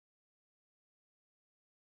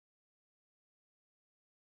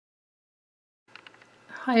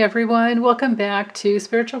Hi everyone, welcome back to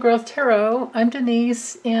Spiritual Growth Tarot. I'm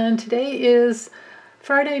Denise and today is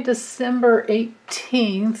Friday, December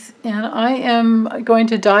 18th, and I am going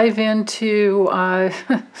to dive into, oh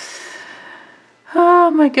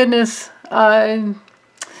my goodness,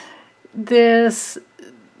 this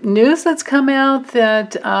news that's come out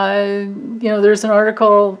that, there's an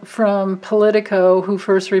article from Politico who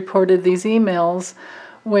first reported these emails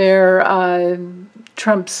where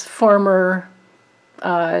Trump's former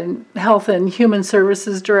Health and Human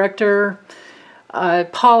Services Director,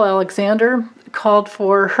 Paul Alexander, called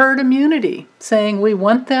for herd immunity, saying we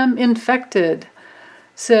want them infected.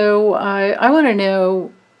 So I want to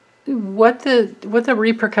know what the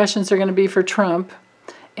repercussions are going to be for Trump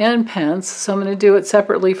and Pence. So I'm going to do it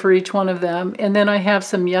separately for each one of them, and then I have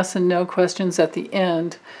some yes and no questions at the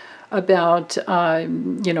end about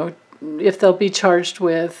if they'll be charged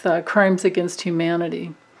with crimes against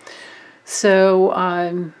humanity. So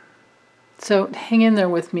so hang in there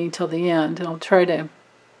with me till the end. I'll try to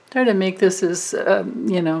make this as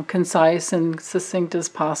concise and succinct as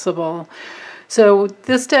possible. So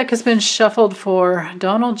this deck has been shuffled for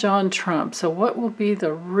Donald John Trump. So what will be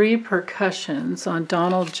the repercussions on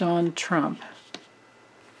Donald John Trump?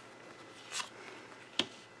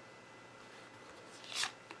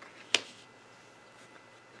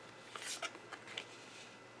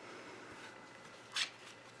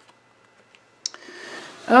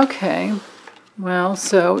 Okay, well,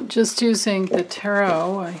 so just using the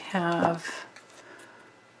tarot, I have,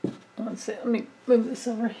 let's see, let me move this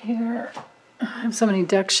over here. I have so many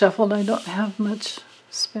decks shuffled, I don't have much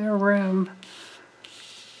spare room.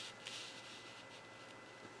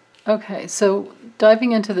 Okay, so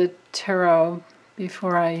diving into the tarot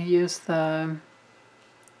before I use the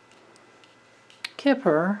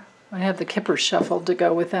Kipper, I have the Kipper shuffled to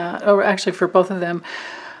go with that, or actually for both of them.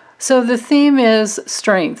 So the theme is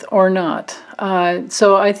strength or not.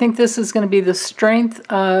 So I think this is going to be the strength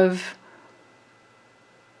of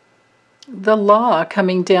the law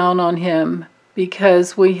coming down on him,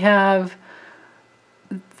 because we have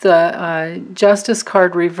the justice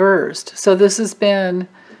card reversed. So this has been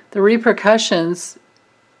the repercussions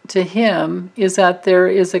to him is that there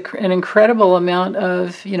is an incredible amount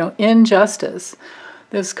of injustice.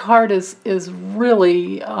 This card is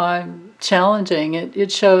really challenging.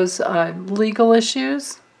 It shows legal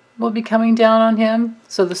issues will be coming down on him.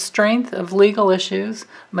 So the strength of legal issues.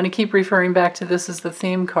 I'm going to keep referring back to this as the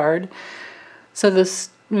theme card. So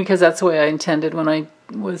this, because that's the way I intended when I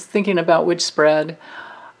was thinking about which spread.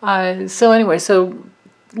 So anyway, so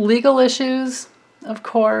legal issues, of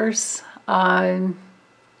course.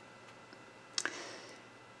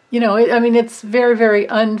 It's very, very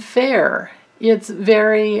unfair. It's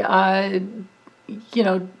very,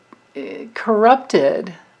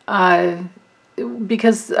 corrupted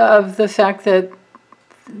because of the fact that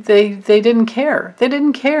they didn't care. They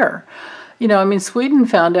didn't care. Sweden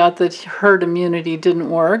found out that herd immunity didn't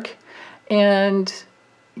work, and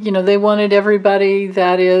they wanted everybody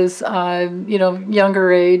that is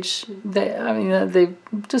younger age. They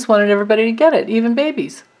just wanted everybody to get it, even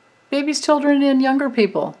babies, children, and younger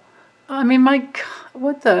people. My God,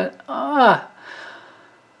 what the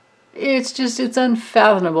it's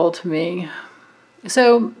unfathomable to me.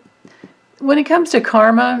 So when it comes to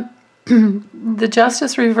karma, the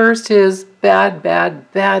justice reversed is bad, bad,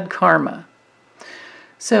 bad karma.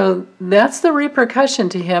 So that's the repercussion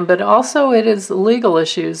to him, but also it is legal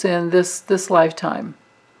issues in this lifetime.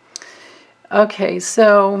 Okay,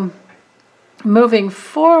 so moving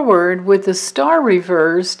forward with the star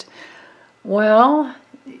reversed, well,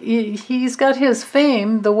 he's got his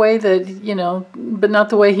fame the way that, but not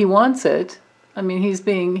the way he wants it. He's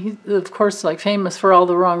of course, famous for all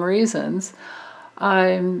the wrong reasons.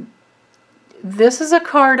 This is a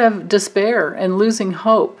card of despair and losing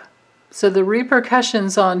hope. So the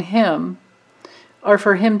repercussions on him are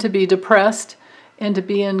for him to be depressed and to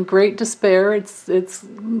be in great despair. It's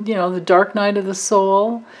the dark night of the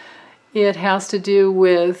soul. It has to do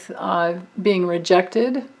with being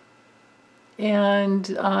rejected and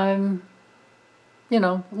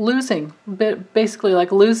losing, basically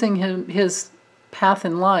like losing his path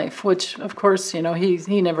in life, which of course he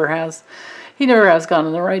never has. He never has gone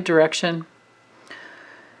in the right direction.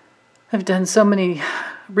 I've done so many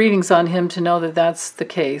readings on him to know that that's the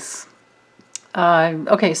case.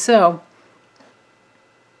 Okay, so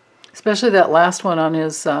especially that last one on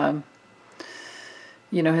his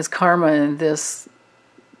his karma in this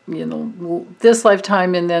this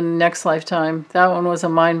lifetime and then next lifetime. That one was a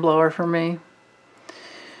mind blower for me.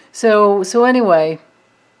 So anyway,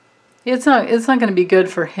 it's not going to be good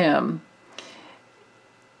for him.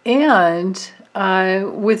 And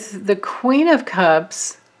with the Queen of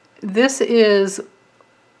Cups, this is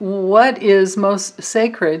what is most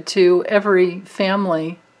sacred to every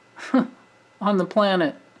family on the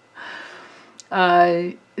planet.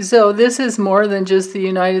 So this is more than just the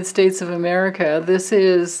United States of America. This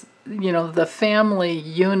is, you know, the family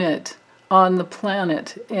unit on the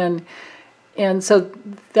planet, and so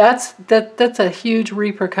that's a huge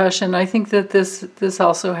repercussion. I think that this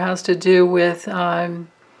also has to do with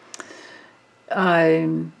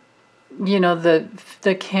you know,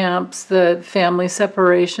 the camps, the family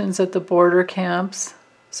separations at the border camps.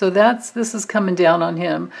 So this is coming down on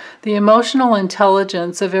him. The emotional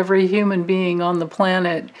intelligence of every human being on the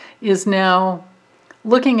planet is now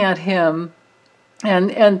looking at him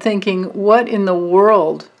and thinking, what in the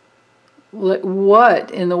world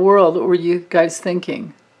were you guys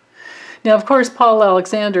thinking? Now, of course, Paul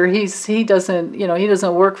Alexander, he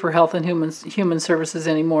doesn't work for Health and Human Services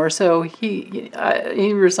anymore. So he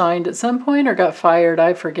resigned at some point or got fired.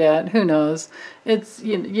 I forget. Who knows?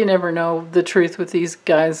 You never know the truth with these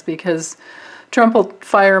guys, because Trump will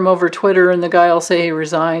fire him over Twitter and the guy will say he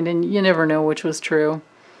resigned, and you never know which was true.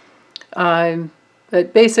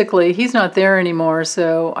 But basically, he's not there anymore,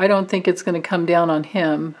 so I don't think it's going to come down on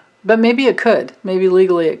him. But maybe it could. Maybe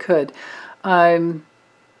legally it could.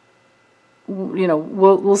 You know,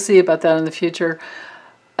 we'll see about that in the future.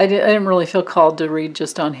 I didn't really feel called to read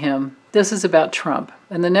just on him. This is about Trump,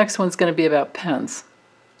 and the next one's going to be about Pence.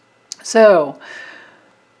 So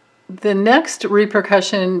the next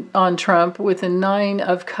repercussion on Trump with the 9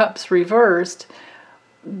 of Cups reversed,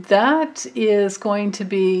 that is going to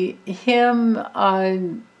be him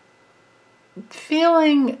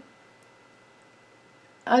feeling...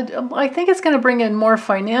 I think it's going to bring in more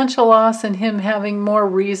financial loss and him having more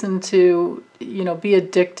reason to, you know, be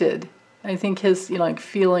addicted. I think his, you know, like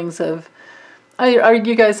feelings of,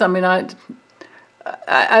 you guys, I mean, I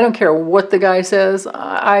don't care what the guy says.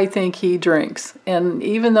 I think he drinks. And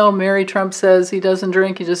even though Mary Trump says he doesn't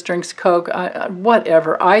drink, he just drinks Coke,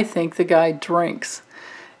 whatever, I think the guy drinks.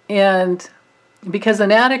 And because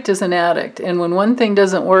an addict is an addict. And when one thing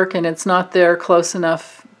doesn't work and it's not there close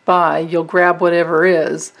enough by, you'll grab whatever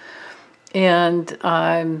is. And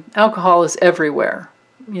alcohol is everywhere.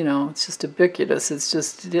 You know, it's just ubiquitous.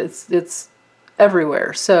 It's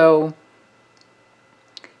everywhere. So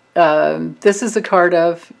this is a card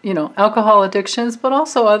of, you know, alcohol addictions, but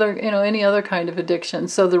also other, you know, any other kind of addiction.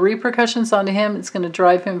 So the repercussions onto him, it's going to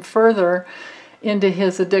drive him further into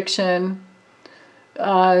his addiction,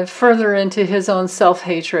 further into his own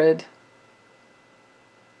self-hatred,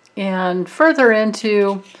 and further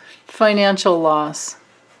into financial loss.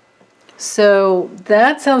 So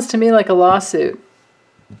that sounds to me like a lawsuit,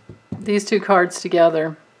 these two cards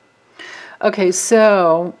together. Okay,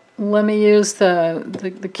 so let me use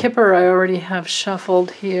the Kipper I already have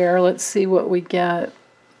shuffled here. Let's see what we get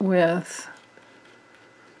with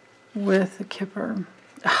the Kipper.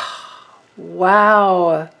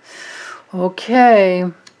 Wow.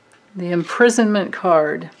 Okay, the imprisonment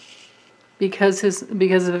card. Because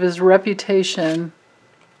of his reputation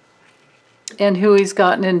and who he's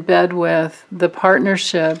gotten in bed with, the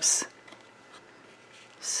partnerships.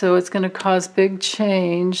 So it's going to cause big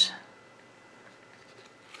change.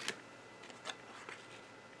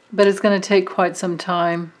 But it's going to take quite some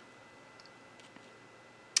time.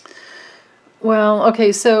 Well,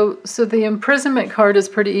 okay, so the imprisonment card is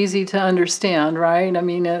pretty easy to understand, right? I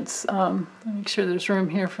mean, it's, make sure there's room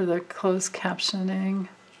here for the closed captioning.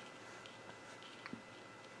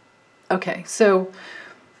 Okay, so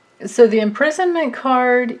the imprisonment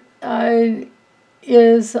card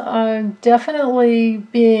is definitely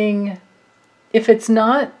being, if it's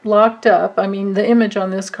not locked up, I mean, the image on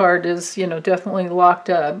this card is, you know, definitely locked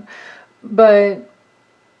up, but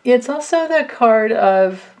it's also the card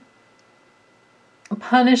of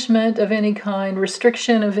punishment of any kind,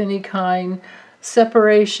 restriction of any kind,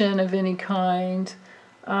 separation of any kind,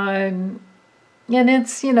 and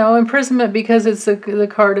it's, you know, imprisonment because it's the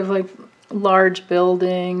card of like large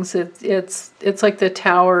buildings. It's like the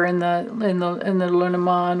tower in the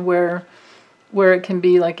Lenormand where it can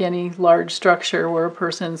be like any large structure where a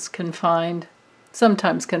person's confined,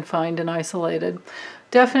 sometimes confined and isolated.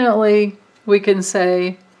 Definitely, we can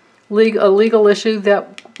say a legal issue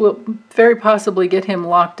that will very possibly get him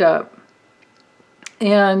locked up.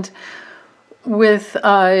 And with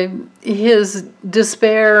his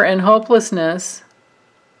despair and hopelessness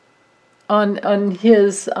on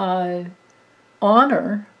his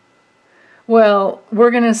honor, well,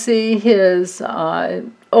 we're going to see his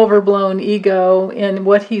overblown ego and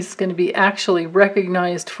what he's going to be actually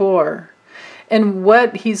recognized for. And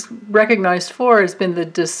what he's recognized for has been the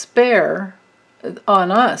despair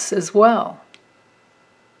on us as well.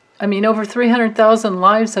 I mean, over 300,000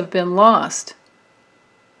 lives have been lost.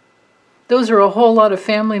 Those are a whole lot of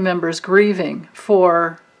family members grieving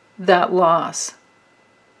for that loss.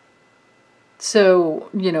 So,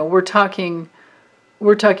 you know, we're talking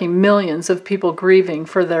millions of people grieving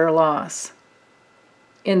for their loss.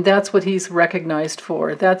 And that's what he's recognized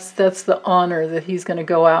for. That's the honor that he's going to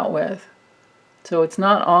go out with. So it's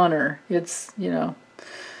not honor. It's, you know,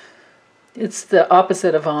 it's the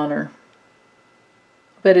opposite of honor.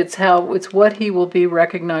 But it's what he will be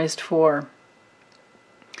recognized for.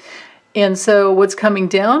 And so what's coming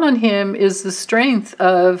down on him is the strength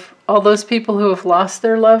of all those people who have lost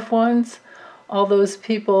their loved ones, all those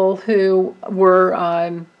people who were,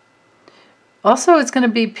 also it's going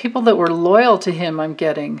to be people that were loyal to him, I'm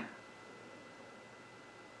getting.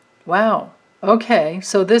 Wow. Okay,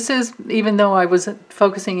 so this is, even though I was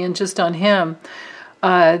focusing in just on him,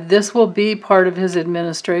 this will be part of his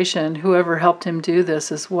administration, whoever helped him do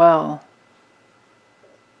this as well.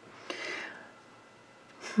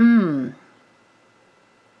 And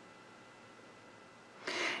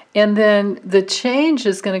then the change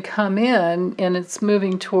is going to come in, and it's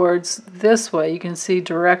moving towards this way. You can see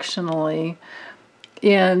directionally,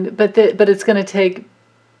 but it's going to take,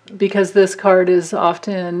 because this card is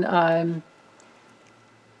often,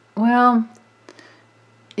 well,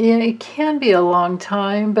 yeah, it can be a long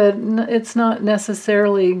time, but it's not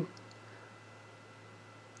necessarily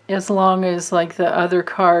as long as like the other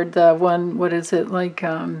card, the one, what is it, like,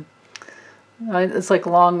 it's like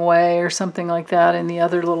Long Way or something like that in the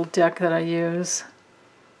other little deck that I use.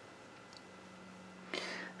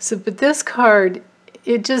 So, but this card,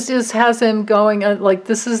 it just has him going, like,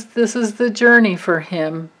 this is the journey for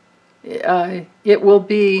him. It will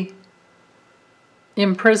be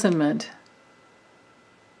imprisonment.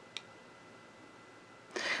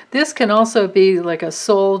 This can also be like a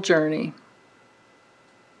soul journey.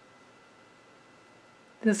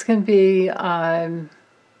 This can be, it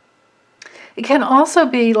can also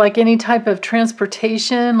be like any type of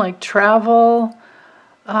transportation, like travel.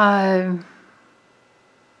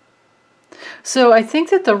 So I think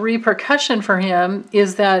that the repercussion for him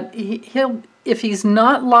is that he'll, if he's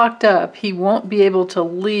not locked up, he won't be able to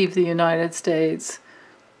leave the United States.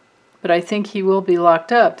 But I think he will be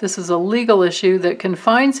locked up. This is a legal issue that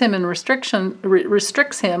confines him and restricts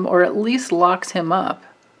him, or at least locks him up.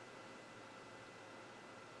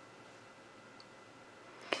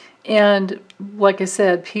 And like I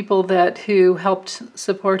said, people who helped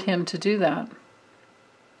support him to do that.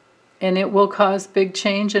 And it will cause big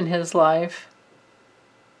change in his life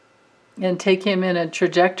and take him in a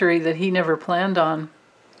trajectory that he never planned on.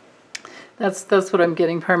 That's what I'm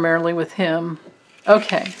getting primarily with him.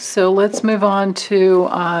 Okay, so let's move on to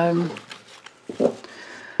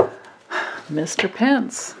Mr.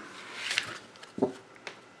 Pence.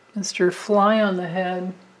 Mr. Fly on the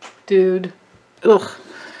Head dude. Ugh.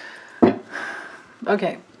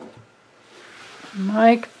 Okay.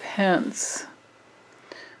 Mike Pence.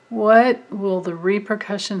 What will the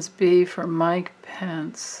repercussions be for Mike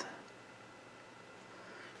Pence?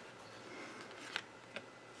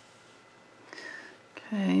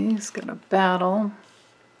 Okay, he's going to battle.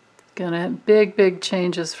 Going to have big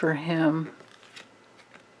changes for him.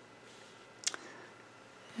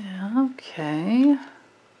 Yeah, okay.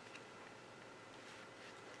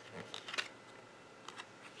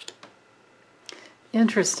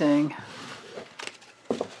 Interesting.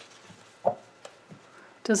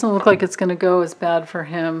 Doesn't look like it's going to go as bad for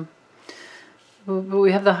him. But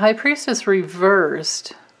we have the High Priestess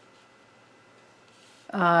reversed.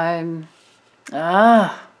 I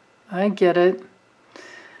get it.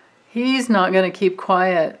 He's not going to keep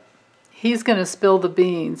quiet. He's going to spill the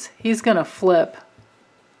beans. He's going to flip.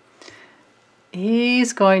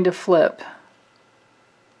 He's going to flip.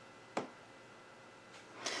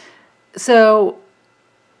 So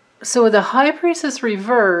with the High Priestess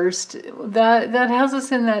reversed, that has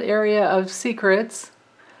us in that area of secrets.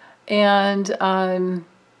 And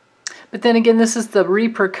but then again, this is the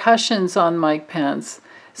repercussions on Mike Pence.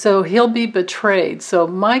 So he'll be betrayed. So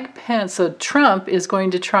Mike Pence, so Trump is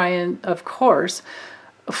going to try and, of course,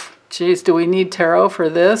 geez, do we need tarot for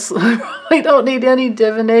this? We don't need any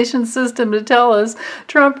divination system to tell us.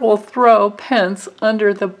 Trump will throw Pence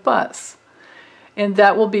under the bus. And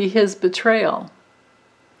that will be his betrayal.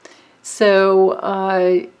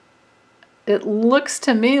 So it looks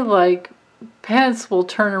to me like Pence will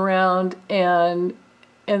turn around and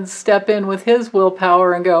step in with his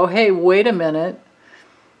willpower and go, hey, wait a minute.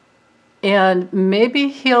 And maybe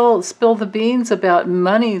he'll spill the beans about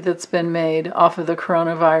money that's been made off of the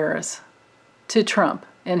coronavirus to Trump.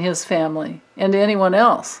 and his family, and to anyone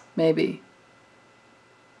else, maybe.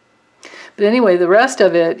 But anyway, the rest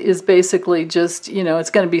of it is basically just, you know, it's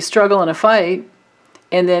going to be struggle and a fight,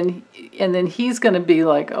 and then he's going to be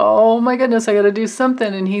like, oh my goodness, I got to do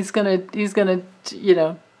something, and he's going to, you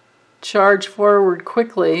know, charge forward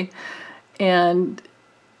quickly, and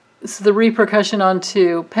so the repercussion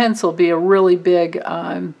onto Pence will be a really big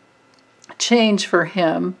change for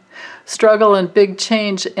him, struggle and big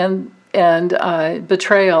change and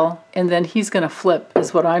betrayal, and then he's going to flip,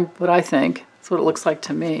 is what I think. That's what it looks like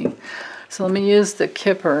to me. So let me use the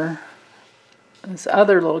Kipper, this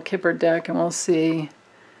other little Kipper deck, and we'll see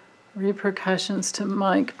repercussions to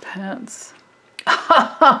Mike Pence.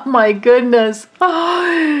 Oh my goodness.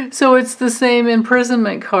 So it's the same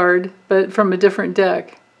imprisonment card, but from a different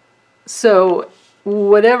deck. So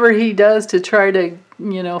whatever he does to try to,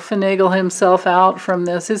 you know, finagle himself out from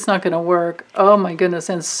this, it's not going to work. Oh my goodness.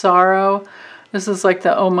 And sorrow. This is like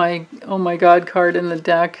the oh my God card in the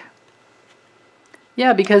deck.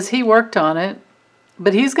 Yeah, because he worked on it,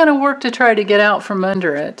 but he's going to work to try to get out from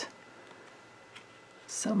under it.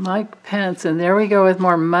 So Mike Pence, and there we go with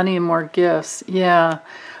more money and more gifts. Yeah.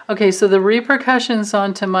 Okay, so the repercussions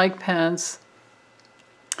onto Mike Pence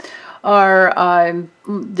are,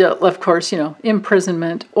 of course, you know,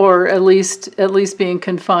 imprisonment, or at least being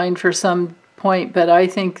confined for some point. But I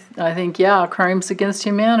think, yeah, crimes against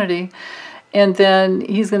humanity. And then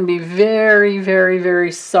he's going to be very, very,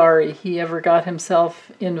 very sorry he ever got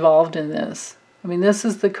himself involved in this. I mean, this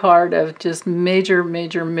is the card of just major,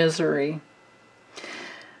 major misery.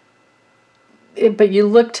 But you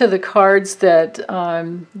look to the cards that,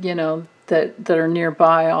 you know, that are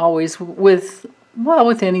nearby always with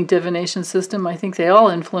any divination system. I think they all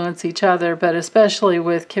influence each other, but especially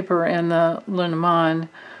with Kipper and the Lenormand.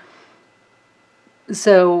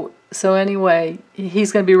 So anyway,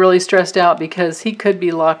 he's going to be really stressed out because he could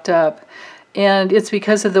be locked up. And it's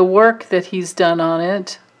because of the work that he's done on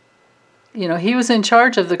it. You know, he was in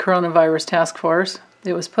charge of the coronavirus task force.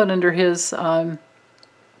 It was put under his,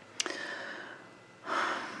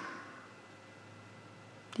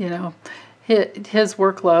 you know, his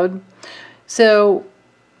workload. So,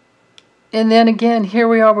 and then again, here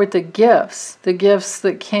we are with the gifts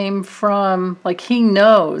that came from, like, he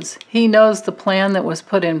knows the plan that was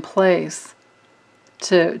put in place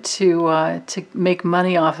to make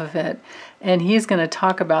money off of it, and he's going to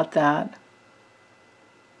talk about that,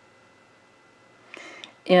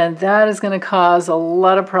 and that is going to cause a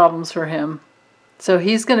lot of problems for him. So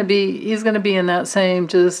he's going to be in that same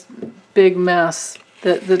just big mess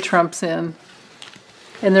that Trump's in,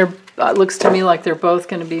 and it looks to me like they're both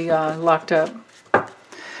going to be locked up.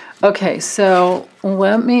 Okay, so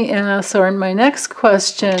let me ask, or in my next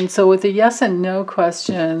question, so with the yes and no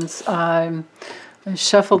questions, I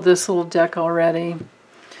shuffled this little deck already.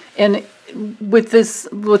 And with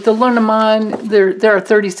the Lenormand, there are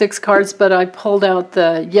 36 cards, but I pulled out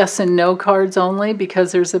the yes and no cards only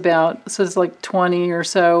because there's it's like 20 or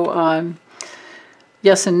so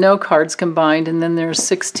yes and no cards combined, and then there's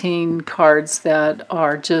 16 cards that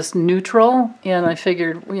are just neutral, and I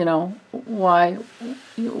figured, you know, why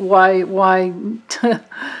why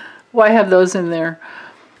have those in there?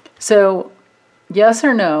 So, yes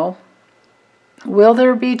or no, will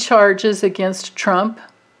there be charges against Trump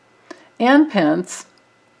and Pence,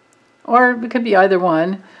 or it could be either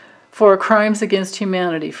one, for crimes against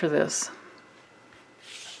humanity for this?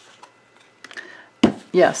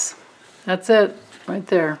 Yes, that's it. Right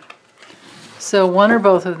there. So one or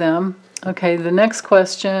both of them. Okay, the next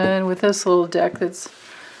question with this little deck that's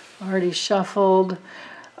already shuffled.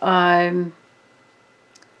 For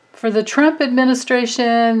the Trump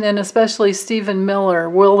administration, and especially Stephen Miller,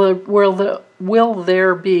 will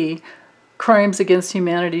there be crimes against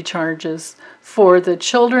humanity charges for the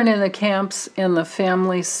children in the camps and the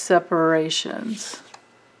family separations?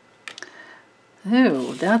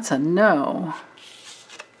 Ooh, that's a no.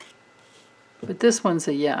 But this one's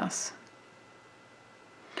a yes.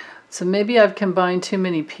 So maybe I've combined too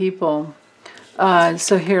many people.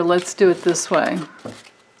 So here, let's do it this way.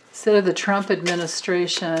 Instead of the Trump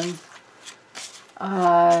administration,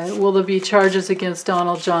 will there be charges against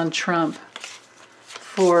Donald John Trump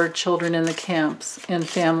for children in the camps and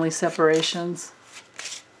family separations?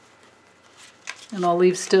 And I'll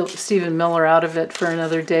leave Stephen Miller out of it for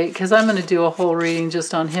another date, because I'm going to do a whole reading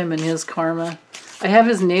just on him and his karma. I have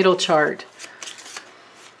his natal chart.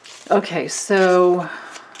 Okay, so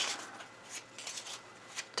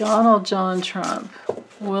Donald John Trump,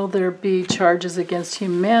 will there be charges against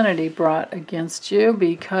humanity brought against you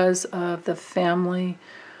because of the family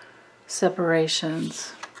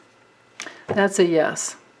separations? That's a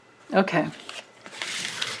yes. Okay.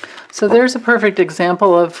 So there's a perfect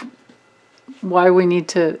example of why we need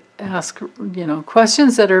to ask, you know,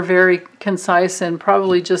 questions that are very concise and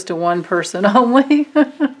probably just to one person only.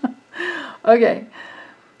 Okay.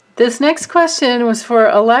 This next question was for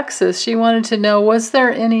Alexis. She wanted to know, was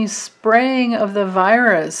there any spraying of the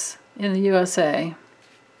virus in the USA?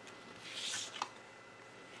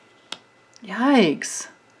 Yikes.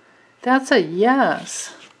 That's a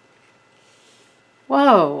yes.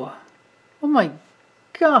 Whoa. Oh my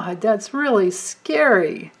God, that's really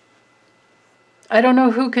scary. I don't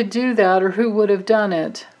know who could do that or who would have done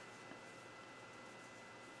it.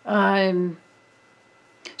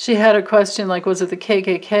 She had a question like, was it the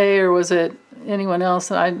KKK or was it anyone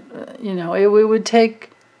else? And you know, it would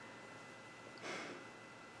take...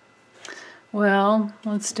 Well,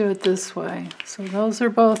 let's do it this way. So those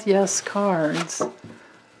are both yes cards.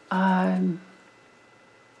 Let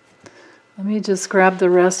me just grab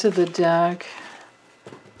the rest of the deck,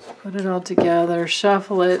 put it all together,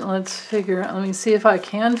 shuffle it. Let's figure out, let me see if I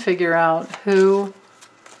can figure out who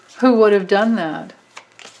would have done that.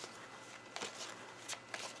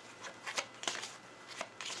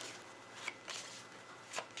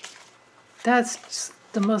 That's just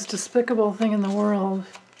the most despicable thing in the world.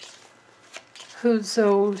 Who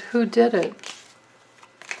did it?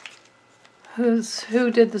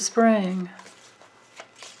 Who did the spraying?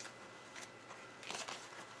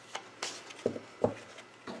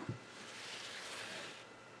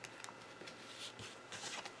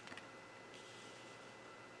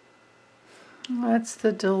 That's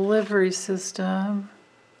the delivery system.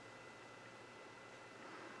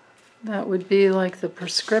 That would be like the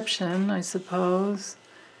prescription, I suppose.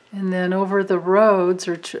 And then over the roads,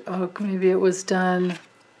 or maybe it was done.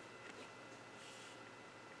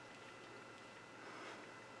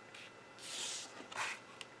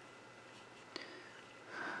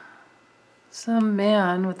 Some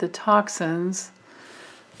man with the toxins.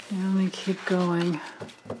 Yeah, let me keep going.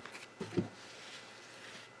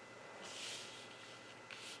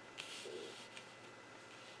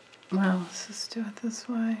 Well, let's just do it this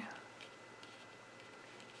way.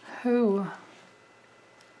 Who?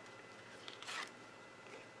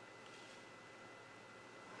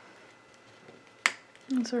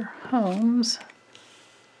 Those are homes.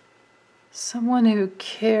 Someone who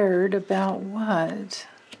cared about what?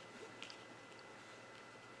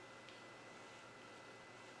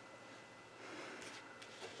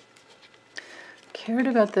 Cared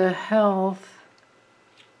about the health.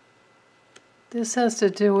 This has to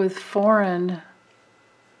do with foreign,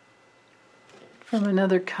 from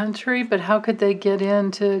another country, but how could they get in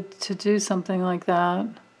to do something like that?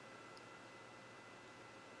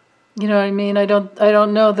 You know what I mean? I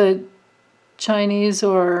don't know that Chinese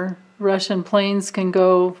or Russian planes can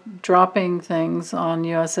go dropping things on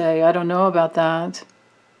USA. I don't know about that.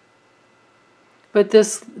 But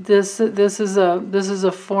this is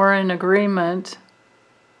a foreign agreement.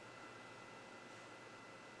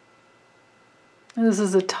 This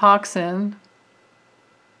is a toxin.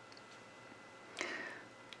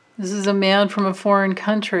 This is a man from a foreign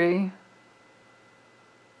country.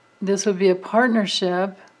 This would be a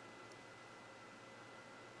partnership.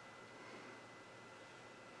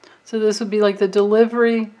 So this would be like the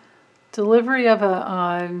delivery of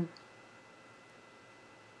a,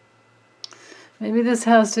 maybe this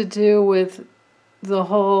has to do with the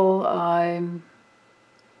whole,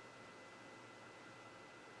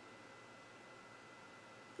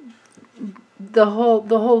 the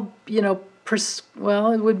whole, you know,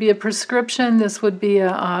 well, it would be a prescription. This would be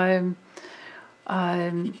a,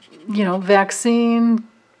 you know, vaccine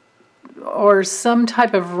or some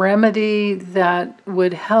type of remedy that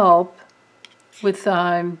would help with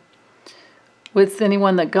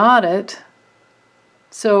anyone that got it.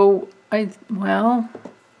 So well,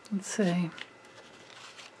 let's see.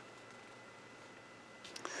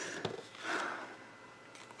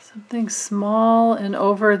 Something small and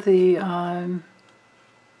over the,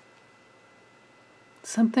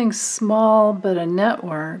 something small but a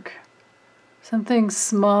network. Something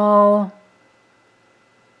small.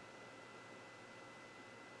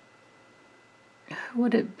 Who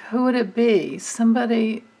would it be?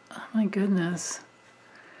 Somebody, oh my goodness.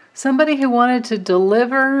 Somebody who wanted to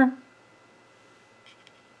deliver.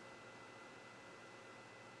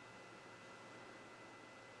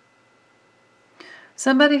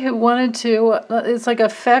 Somebody who wanted to, it's like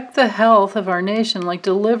affect the health of our nation, like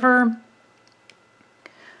deliver.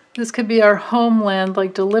 This could be our homeland,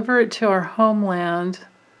 like deliver it to our homeland.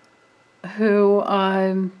 Who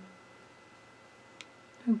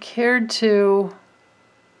cared to.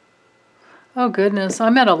 Oh goodness,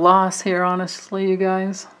 I'm at a loss here, honestly, you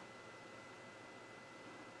guys.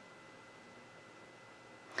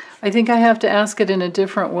 I think I have to ask it in a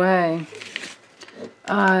different way.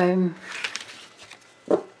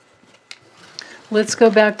 Let's go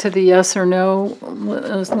back to the yes or no.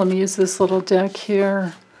 Let me use this little deck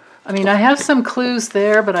here. I mean, I have some clues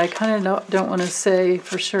there, but I kind of don't want to say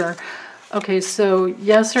for sure. Okay, so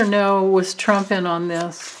yes or no, was Trump in on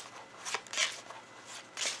this?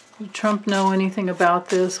 Did Trump know anything about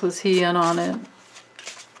this? Was he in on it?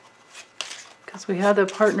 Because we had the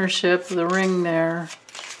partnership, the ring there.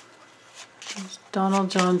 Does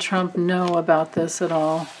Donald John Trump know about this at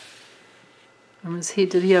all? Or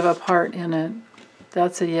did he have a part in it?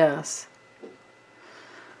 That's a yes.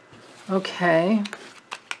 Okay.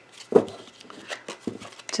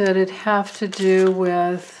 Did it have to do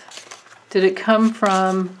with, did it come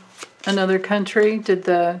from another country? Did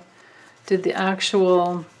the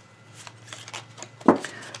actual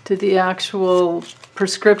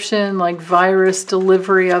prescription, like virus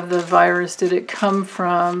delivery of the virus, did it come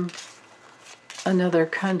from another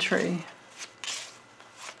country?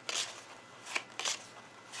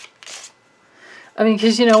 I mean,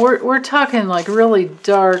 because, you know, we're talking like really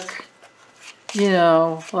dark, you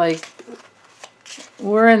know, like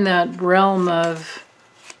we're in that realm of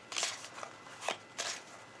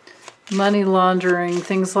money laundering,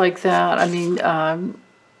 things like that. I mean,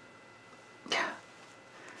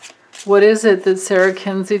 what is it that Sarah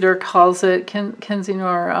Kendzior calls it?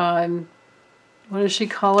 Kendzior, what does she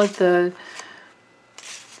call it?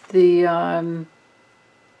 The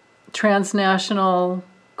transnational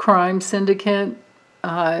crime syndicate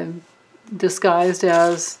disguised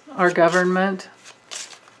as our government.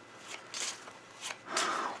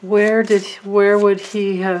 Where would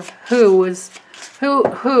he have, who,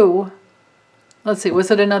 let's see, was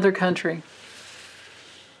it another country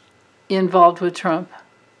involved with Trump?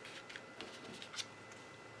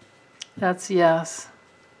 That's yes.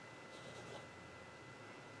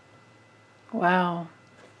 Wow.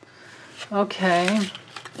 Okay.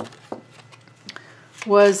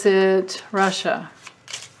 Was it Russia?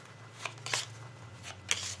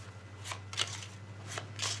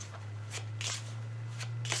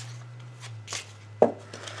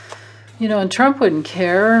 You know, and Trump wouldn't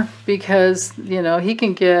care because, you know, he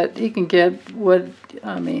can get what,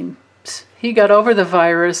 I mean, he got over the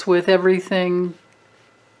virus with everything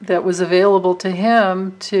that was available to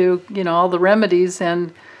him, to, you know, all the remedies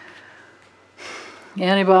and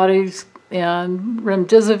antibodies and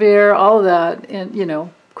remdesivir, all of that. And, you know,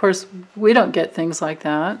 of course, we don't get things like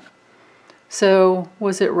that. So,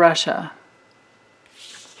 was it Russia?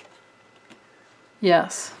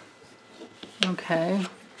 Yes. Okay.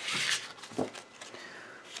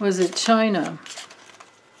 Was it China?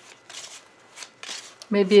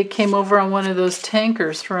 Maybe it came over on one of those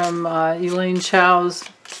tankers from Elaine Chao's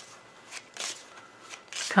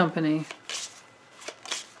company.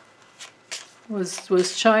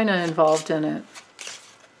 Was China involved in it?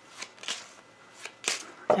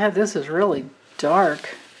 Yeah, this is really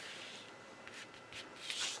dark.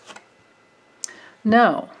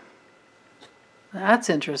 No. That's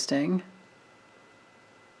interesting.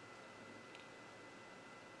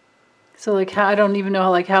 So like how, I don't even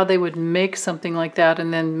know like how they would make something like that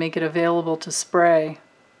and then make it available to spray.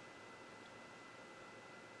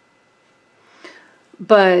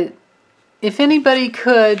 But if anybody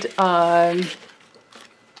could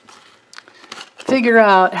figure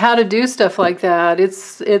out how to do stuff like that,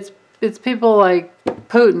 it's people like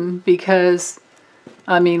Putin, because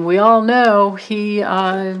I mean we all know he's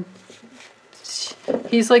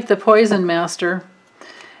like the poison master.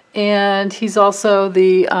 And he's also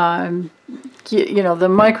the, you know, the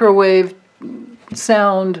microwave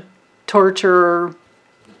sound torturer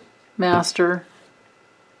master.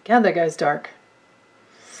 God, that guy's dark.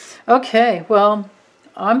 Okay, well,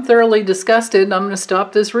 I'm thoroughly disgusted. I'm going to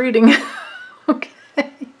stop this reading.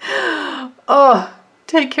 Okay. Oh,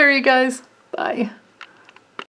 take care, you guys. Bye.